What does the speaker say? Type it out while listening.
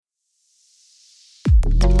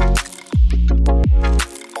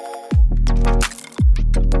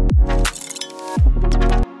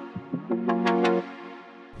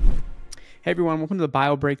Hey everyone, welcome to the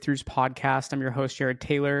Bio Breakthroughs podcast. I'm your host, Jared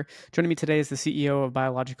Taylor. Joining me today is the CEO of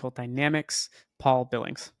Biological Dynamics, Paul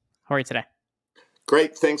Billings. How are you today?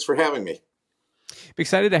 Great. Thanks for having me.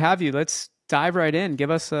 Excited to have you. Let's dive right in. Give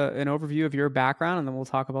us an overview of your background, and then we'll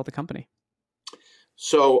talk about the company.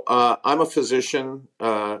 So I'm a physician.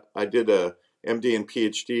 I did a MD and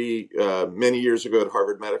PhD many years ago at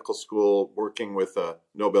Harvard Medical School, working with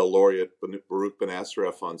Nobel laureate Baruch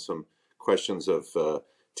Benacerraf on some questions of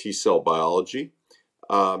T-cell biology.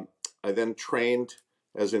 I then trained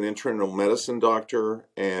as an internal medicine doctor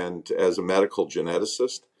and as a medical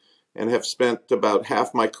geneticist, and have spent about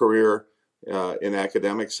half my career in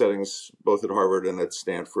academic settings, both at Harvard and at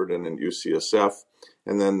Stanford and in UCSF.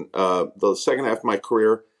 And then the second half of my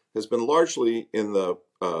career has been largely in the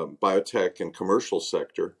biotech and commercial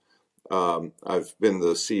sector. I've been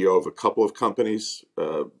the CEO of a couple of companies,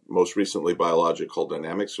 most recently Biological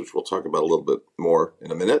Dynamics, which we'll talk about a little bit more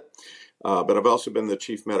in a minute. But I've also been the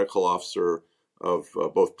chief medical officer of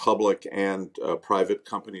both public and private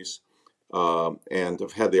companies, and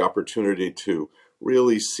have had the opportunity to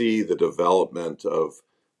really see the development of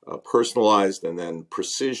personalized and then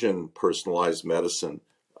precision personalized medicine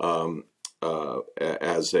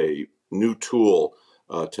as a new tool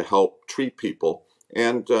to help treat people.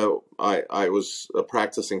 And I was a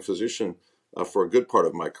practicing physician for a good part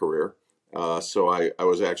of my career, so I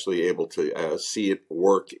was actually able to see it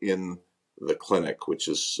work in the clinic, which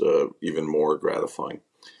is even more gratifying.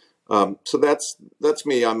 So that's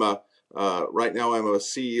me. Right now I'm a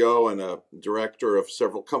CEO and a director of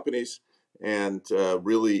several companies, and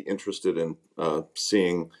really interested in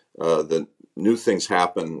seeing the new things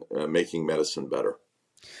happen, making medicine better.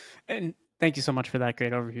 And thank you so much for that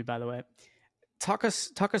great overview, by the way. Talk us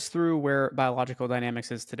through where Biological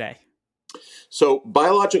Dynamics is today. So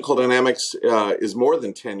Biological Dynamics is more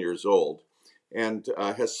than 10 years old, and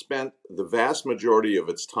has spent the vast majority of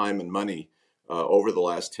its time and money over the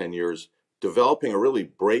last 10 years developing a really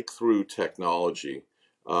breakthrough technology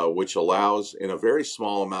which allows, in a very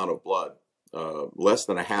small amount of blood, less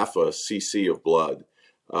than a half a cc of blood,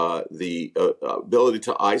 the ability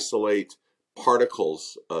to isolate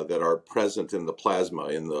particles that are present in the plasma,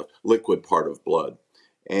 in the liquid part of blood.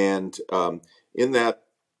 And in that,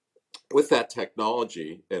 with that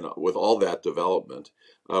technology and with all that development,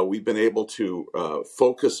 we've been able to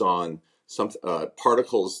focus on some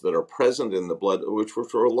particles that are present in the blood, which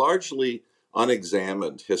were largely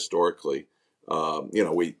unexamined historically.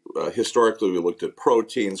 Historically we looked at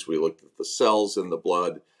proteins, we looked at the cells in the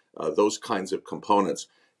blood, those kinds of components.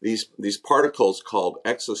 These particles called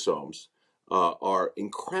exosomes are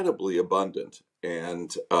incredibly abundant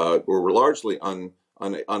and were largely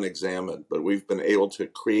unexamined, but we've been able to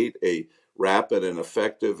create a rapid and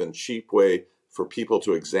effective and cheap way for people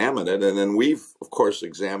to examine it. And then we've, of course,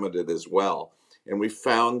 examined it as well. And we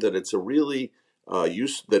found that it's a really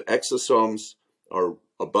that exosomes are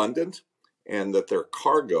abundant, and that their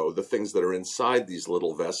cargo, the things that are inside these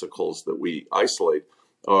little vesicles that we isolate,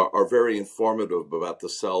 are very informative about the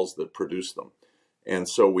cells that produce them. And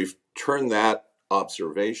so we've turned that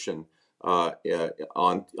observation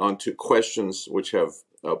onto questions which have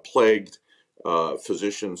plagued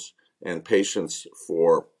physicians and patients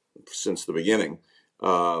since the beginning,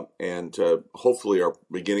 and hopefully are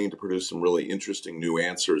beginning to produce some really interesting new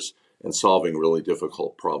answers and solving really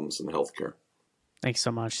difficult problems in healthcare. Thanks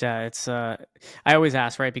so much. Yeah, it's I always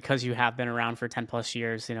ask, right, because you have been around for 10 plus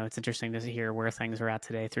years, it's interesting to hear where things are at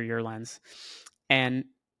today through your lens. And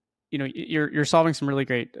you're solving some really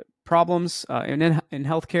great problems in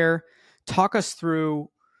healthcare. Talk us through,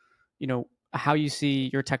 how you see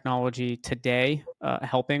your technology today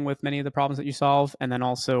helping with many of the problems that you solve, and then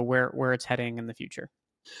also where it's heading in the future.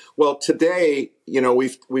 Well, today,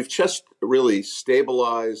 we've just really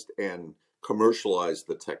stabilized and commercialized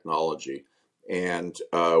the technology, and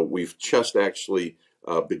we've just actually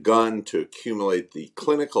begun to accumulate the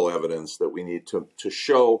clinical evidence that we need to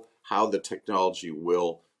show how the technology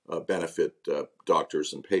will benefit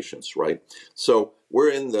doctors and patients, right? So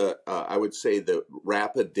we're in I would say, the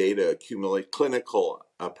rapid data clinical,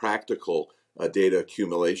 practical data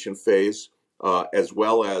accumulation phase, as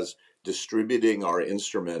well as distributing our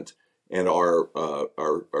instrument and our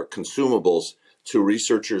consumables to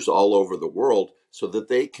researchers all over the world so that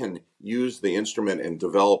they can use the instrument and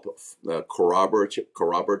develop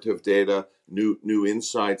corroborative data, new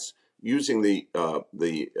insights, using the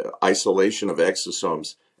isolation of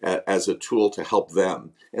exosomes as a tool to help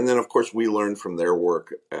them. And then, of course, we learn from their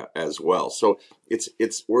work as well. So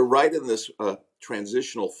we're right in this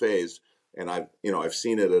transitional phase, and I've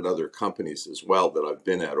seen it at other companies as well that I've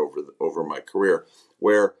been at over my career,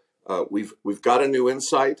 where we've got a new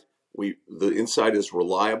insight, The inside is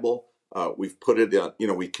reliable. We've put it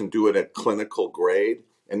in, we can do it at clinical grade.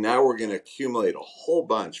 And now we're going to accumulate a whole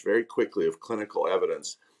bunch very quickly of clinical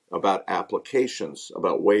evidence about applications,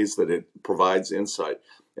 about ways that it provides insight.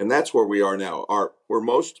 And that's where we are now. We're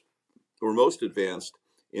most advanced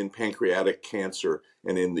in pancreatic cancer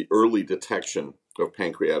and in the early detection of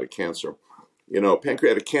pancreatic cancer.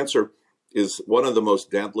 Pancreatic cancer is one of the most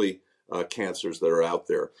deadly cancers that are out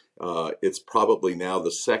there. It's probably now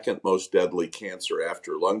the second most deadly cancer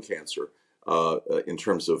after lung cancer in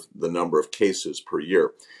terms of the number of cases per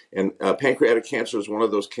year. And pancreatic cancer is one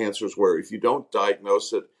of those cancers where if you don't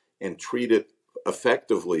diagnose it and treat it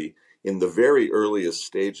effectively in the very earliest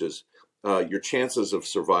stages, your chances of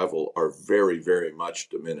survival are very, very much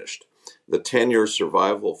diminished. The 10-year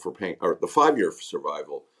survival or the 5-year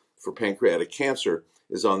survival for pancreatic cancer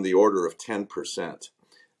is on the order of 10%.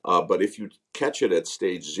 But if you catch it at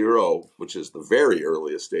stage 0, which is the very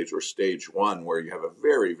earliest stage, or stage 1, where you have a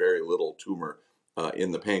very, very little tumor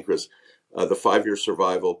in the pancreas, the 5-year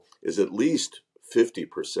survival is at least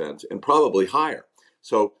 50% and probably higher.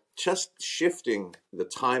 So just shifting the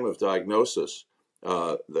time of diagnosis,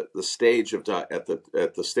 the stage of at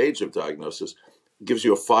the stage of diagnosis, gives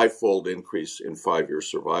you a 5-fold increase in 5-year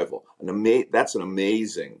survival. That's an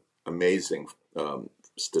amazing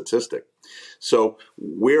statistic. So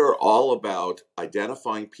we're all about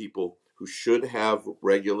identifying people who should have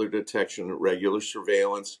regular detection, regular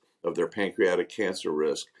surveillance of their pancreatic cancer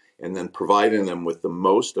risk, and then providing them with the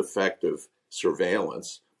most effective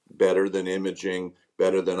surveillance, better than imaging,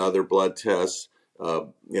 better than other blood tests,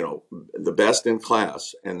 the best in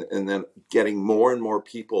class, and then getting more and more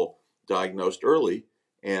people diagnosed early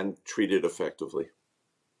and treated effectively.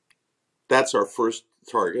 That's our first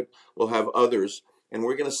target. We'll have others, and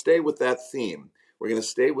we're going to stay with that theme. We're going to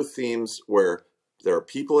stay with themes where there are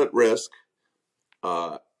people at risk.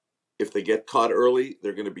 If they get caught early,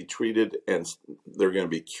 they're going to be treated and they're going to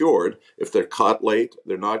be cured. If they're caught late,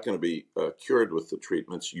 they're not going to be cured with the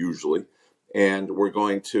treatments usually. And we're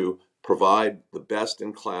going to provide the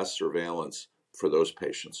best-in-class surveillance for those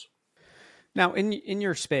patients. Now, in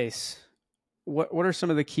your space, what are some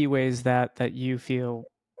of the key ways that you feel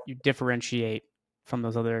you differentiate from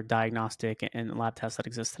those other diagnostic and lab tests that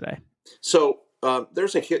exist today? So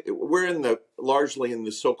we're largely in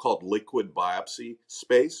the so-called liquid biopsy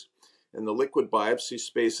space, and the liquid biopsy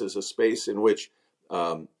space is a space in which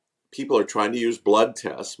people are trying to use blood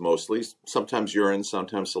tests, mostly, sometimes urine,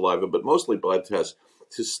 sometimes saliva, but mostly blood tests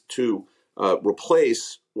to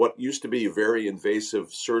replace what used to be very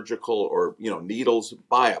invasive surgical or needles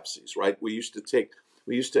biopsies. Right? We used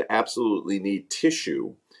to absolutely need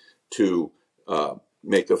tissue to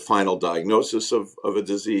make a final diagnosis of a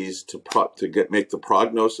disease, to make the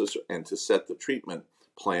prognosis and to set the treatment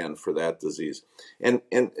plan for that disease. And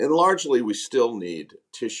largely we still need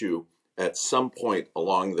tissue at some point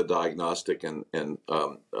along the diagnostic and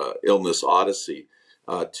illness odyssey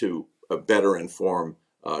to better inform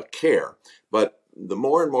care. But the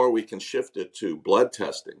more and more we can shift it to blood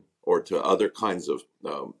testing or to other kinds of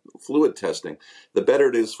fluid testing, the better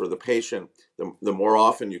it is for the patient. The more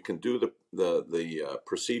often you can do the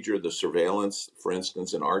procedure, the surveillance, for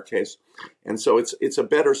instance, in our case. And so it's a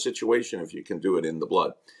better situation if you can do it in the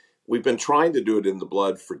blood. We've been trying to do it in the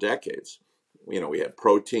blood for decades. We had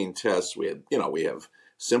protein tests, we have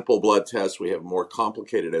simple blood tests, we have more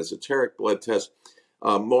complicated esoteric blood tests.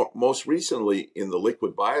 Most recently in the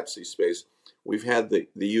liquid biopsy space, we've had the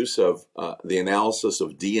use of the analysis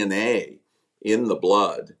of DNA in the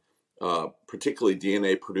blood, particularly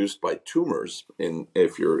DNA produced by tumors.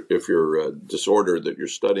 If your disorder that you're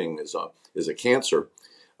studying is a cancer,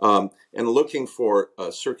 and looking for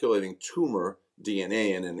circulating tumor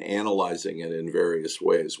DNA and then analyzing it in various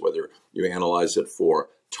ways, whether you analyze it for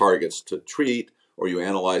targets to treat or you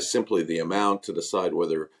analyze simply the amount to decide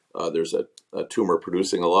whether there's a tumor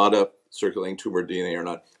producing a lot of circulating tumor DNA or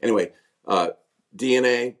not. Anyway,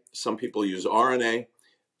 DNA, some people use RNA.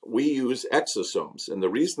 We use exosomes. And the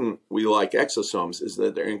reason we like exosomes is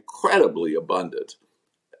that they're incredibly abundant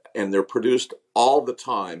and they're produced all the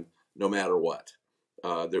time, no matter what.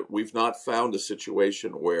 We've not found a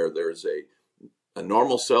situation where there's a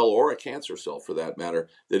normal cell or a cancer cell, for that matter,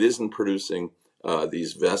 that isn't producing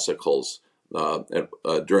these vesicles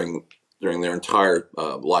during their entire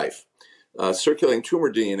life. Circulating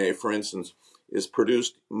tumor DNA, for instance, is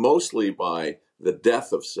produced mostly by the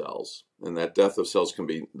death of cells. And that death of cells can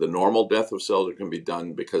be the normal death of cells, or can be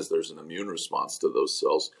done because there's an immune response to those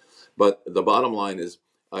cells. But the bottom line is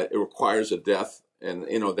it requires a death, and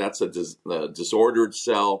that's a disordered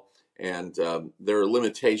cell, and there are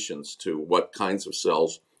limitations to what kinds of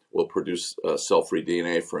cells will produce cell-free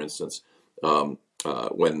DNA, for instance, and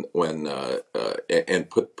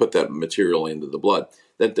put that material into the blood.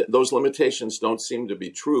 Those limitations don't seem to be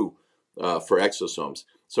true for exosomes.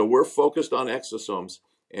 So we're focused on exosomes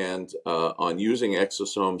and on using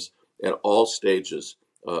exosomes at all stages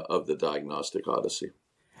of the diagnostic odyssey.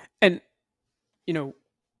 And you know,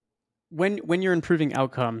 when you're improving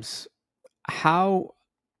outcomes, how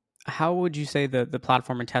how would you say the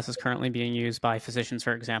platform and test is currently being used by physicians,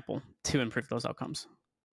 for example, to improve those outcomes?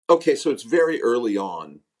 Okay, so it's very early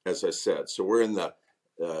on, as I said. So we're in the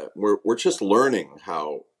we're just learning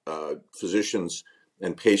how physicians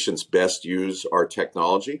and patients best use our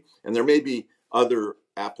technology, and there may be other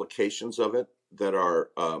applications of it that are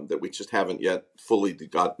that we just haven't yet fully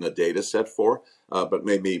gotten a data set for, but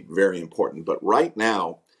may be very important. But right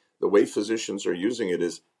now, the way physicians are using it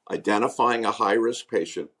is identifying a high risk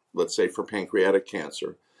patient, let's say for pancreatic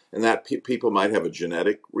cancer, and that people might have a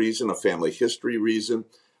genetic reason, a family history reason,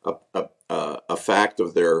 a fact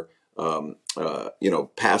of their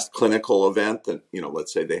past clinical event that,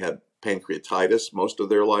 let's say they had pancreatitis most of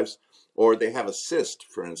their lives, or they have a cyst,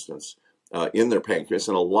 for instance, in their pancreas,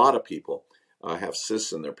 and a lot of people have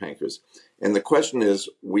cysts in their pancreas. And the question is,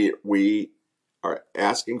 we are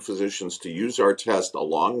asking physicians to use our test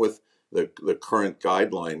along with the current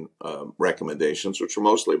guideline recommendations, which are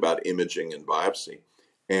mostly about imaging and biopsy,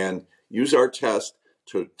 and use our test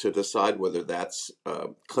to decide whether that's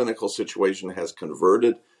clinical situation has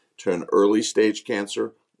converted to an early stage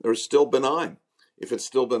cancer or is still benign. If it's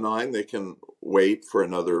still benign, they can wait for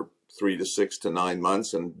another 3 to 6 to 9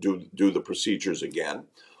 months and do the procedures again.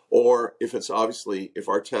 Or if if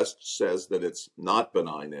our test says that it's not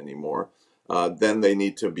benign anymore, then they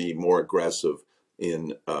need to be more aggressive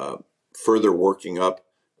in further working up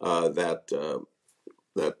that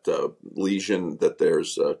lesion that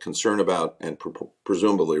there's concern about, and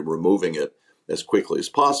presumably removing it as quickly as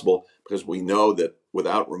possible, because we know that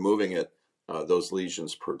without removing it, those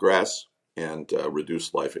lesions progress and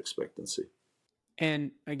reduce life expectancy.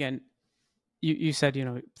 And again, you said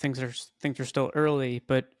things are still early,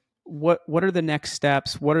 but what are the next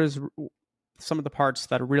steps? What is some of the parts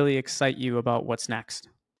that really excite you about what's next?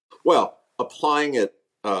 Well, applying it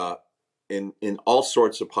in all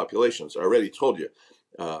sorts of populations. I already told you,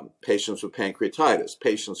 patients with pancreatitis,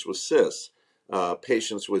 patients with cysts,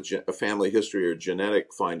 patients with a family history or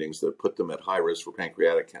genetic findings that put them at high risk for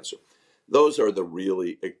pancreatic cancer. Those are the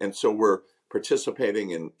really, and so we're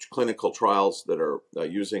participating in clinical trials that are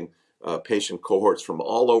using patient cohorts from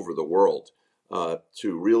all over the world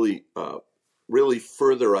to really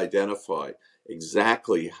further identify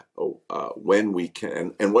exactly when we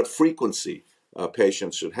can and what frequency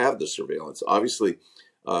patients should have the surveillance. Obviously,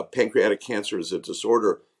 pancreatic cancer is a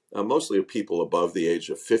disorder mostly of people above the age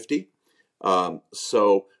of 50.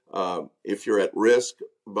 If you're at risk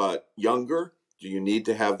but younger, do you need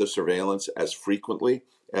to have the surveillance as frequently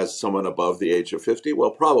as someone above the age of 50? Well,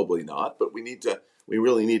 probably not, but we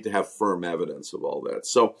really need to have firm evidence of all that.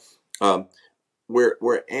 So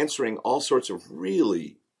we're answering all sorts of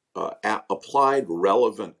really applied,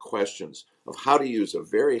 relevant questions of how to use a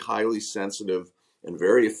very highly sensitive and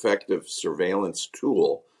very effective surveillance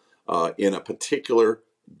tool in a particular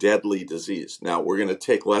deadly disease. Now, we're going to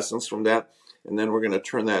take lessons from that, and then we're going to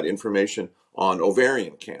turn that information on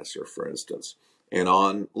ovarian cancer, for instance, and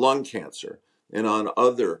on lung cancer, and on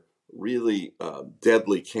other really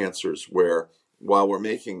deadly cancers where, while we're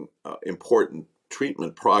making important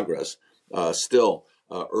treatment progress, still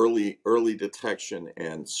early detection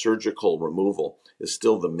and surgical removal is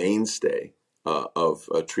still the mainstay of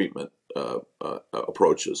treatment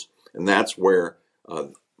approaches. And that's where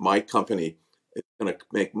my company is going to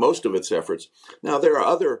make most of its efforts. Now, there are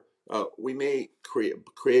other, we may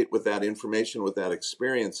create with that information, with that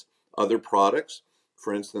experience, other products.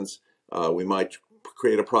 For instance, we might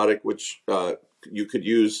create a product which you could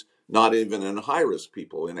use not even in high-risk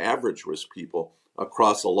people, in average-risk people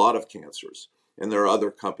across a lot of cancers. And there are other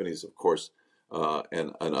companies, of course,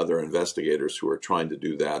 and other investigators who are trying to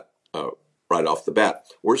do that right off the bat.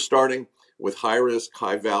 We're starting with high-risk,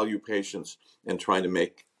 high-value patients and trying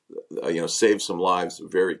to save some lives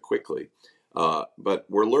very quickly. But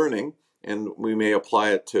we're learning, and we may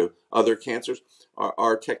apply it to other cancers.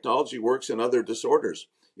 Our technology works in other disorders.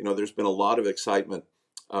 There's been a lot of excitement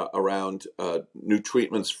around new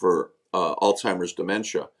treatments for Alzheimer's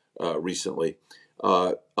dementia recently.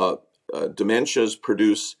 Dementias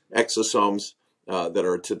produce exosomes that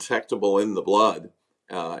are detectable in the blood,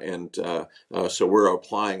 so we're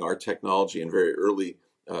applying our technology in very early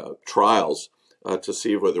trials to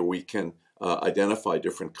see whether we can identify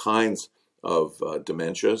different kinds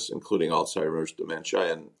dementias, including Alzheimer's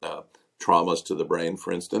dementia and traumas to the brain,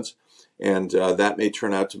 for instance. And that may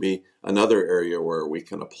turn out to be another area where we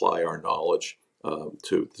can apply our knowledge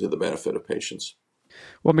to the benefit of patients.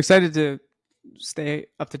 Well, I'm excited to stay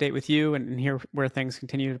up to date with you and hear where things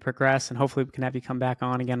continue to progress. And hopefully we can have you come back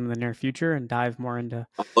on again in the near future and dive more into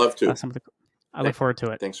I'd love to. some of the. I look forward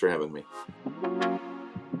to it. Thanks for having me.